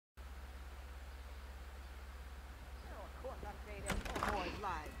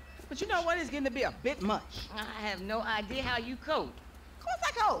But you know what? It's getting to be a bit much. I have no idea how you cope. Of course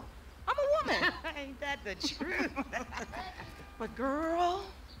I cope. I'm a woman. Ain't that the truth? But girl,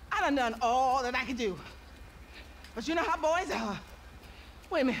 I done all that I could do. But you know how boys are.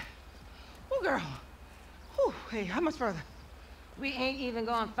 Wait a minute. Oh, girl. Whew, hey, how much further? We ain't even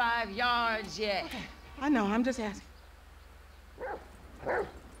gone 5 yards yet. Okay. I know, I'm just asking. Come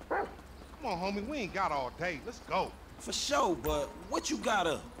on, homie, we ain't got all day. Let's go. For sure, but what you got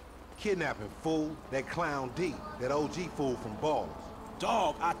up? Kidnapping, fool. That clown D. That OG fool from Ballers.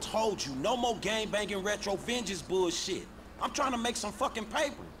 Dog, I told you, no more gang-banging retro vengeance bullshit. I'm trying to make some fucking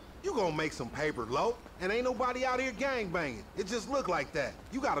paper. You gonna make some paper, Lo, and ain't nobody out here gang-banging. It just look like that.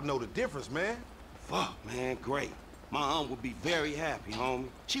 You gotta know the difference, man. Fuck, man, great. My aunt would be very happy, homie.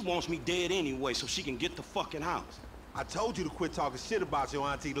 She wants me dead anyway so she can get the fucking house. I told you to quit talking shit about your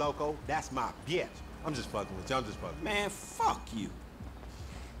auntie Loco. That's my bitch. I'm just fucking with you. I'm just fucking with you. Man, fuck you.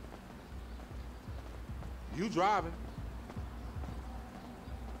 You driving.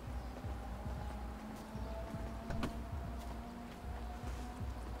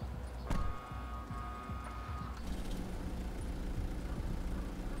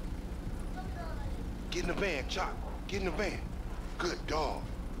 Get in the van, Chop. Get in the van. Good dog.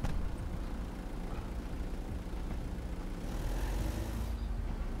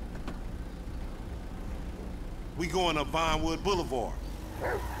 We going up Vinewood Boulevard.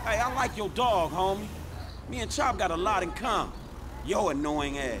 Hey, I like your dog, homie. Me and Chop got a lot in common. Yo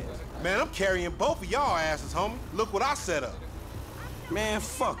annoying ass. Man, I'm carrying both of y'all asses, homie. Look what I set up. Man,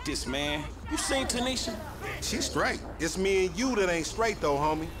 fuck this, man. You seen Tanisha? She's straight. It's me and you that ain't straight, though,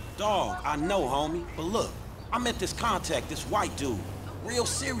 homie. Dog, I know, homie. But look, I met this contact, this white dude. Real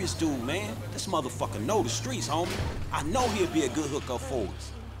serious dude, man. This motherfucker know the streets, homie. I know he'll be a good hookup for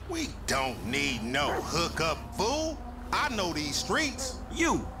us. We don't need no hookup, fool. I know these streets.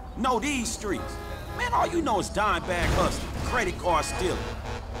 You know these streets. Man, all you know is dime bag hustling, credit card stealing,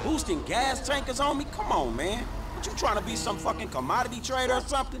 boosting gas tankers, homie. Come on, man. What, you trying to be some fucking commodity trader or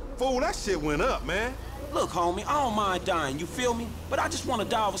something? Fool, that shit went up, man. Look, homie, I don't mind dying, you feel me? But I just want to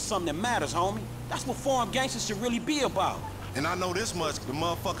die over something that matters, homie. That's what foreign gangsters should really be about. And I know this much, the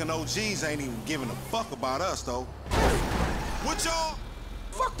motherfucking OGs ain't even giving a fuck about us, though. What y'all?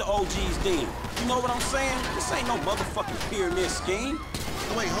 Fuck the OGs then. You know what I'm saying? This ain't no motherfucking pyramid scheme.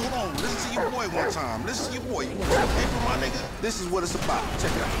 Wait, hold on. Listen to your boy one time. Listen to your boy. You want some paper, my nigga? This is what it's about.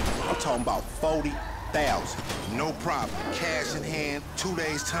 Check it out. I'm talking about 40,000. No problem. Cash in hand, 2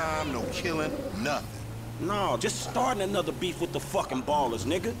 days time, no killing, nothing. No, just starting another beef with the fucking ballers,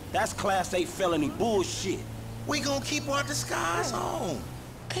 nigga. That's Class A felony bullshit. We gonna keep our disguise on.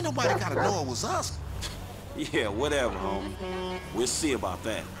 Ain't nobody gotta know it was us. Yeah, whatever, homie. We'll see about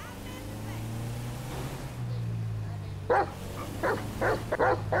that.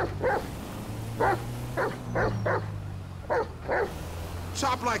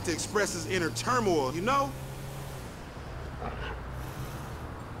 Chop like to express his inner turmoil, you know?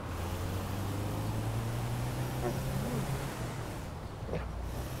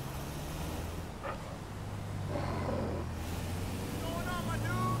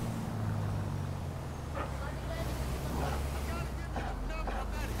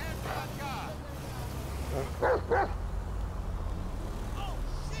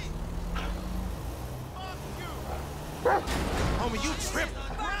 Homie, you tripping.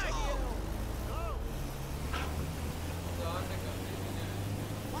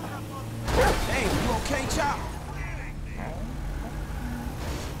 Hey, you okay, Chop?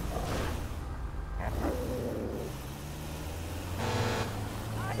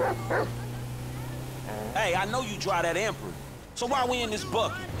 Hey, I know you drive that Emperor. So why we in this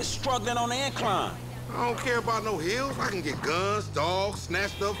bucket? It's struggling on the incline. I don't care about no hills. I can get guns, dogs,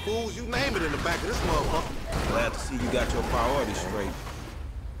 snatched up fools, you name it in the back of this motherfucker. Glad to see you got your priorities straight.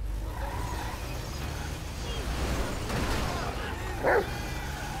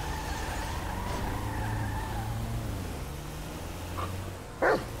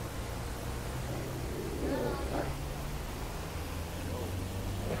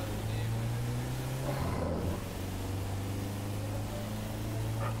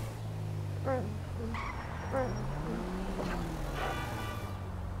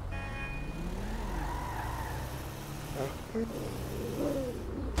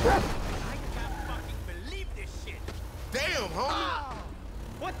 I can't fucking believe this shit. Damn, homie.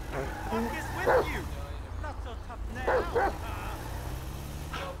 What the fuck is with you? Not so tough now.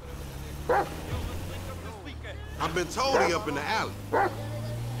 I've been told he up in the alley.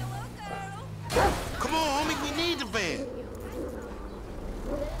 Come on, homie, we need the van.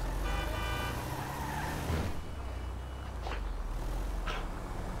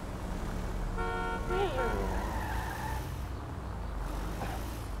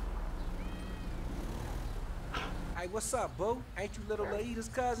 what's up, boo? Ain't you little Laida's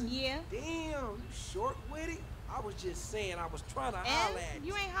cousin? Yeah. Damn, you short with it? I was just saying I was trying to holler at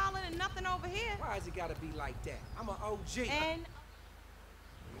You ain't hollering at nothing over here. Why has it gotta be like that? I'm an OG. And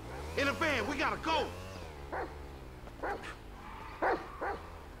In the van, we gotta go.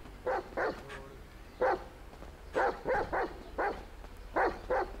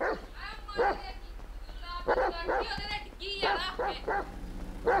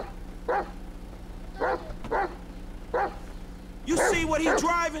 You see what he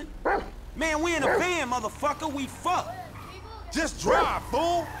driving? Man, we in a van, motherfucker. We fucked. Just drive,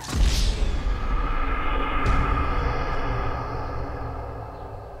 fool.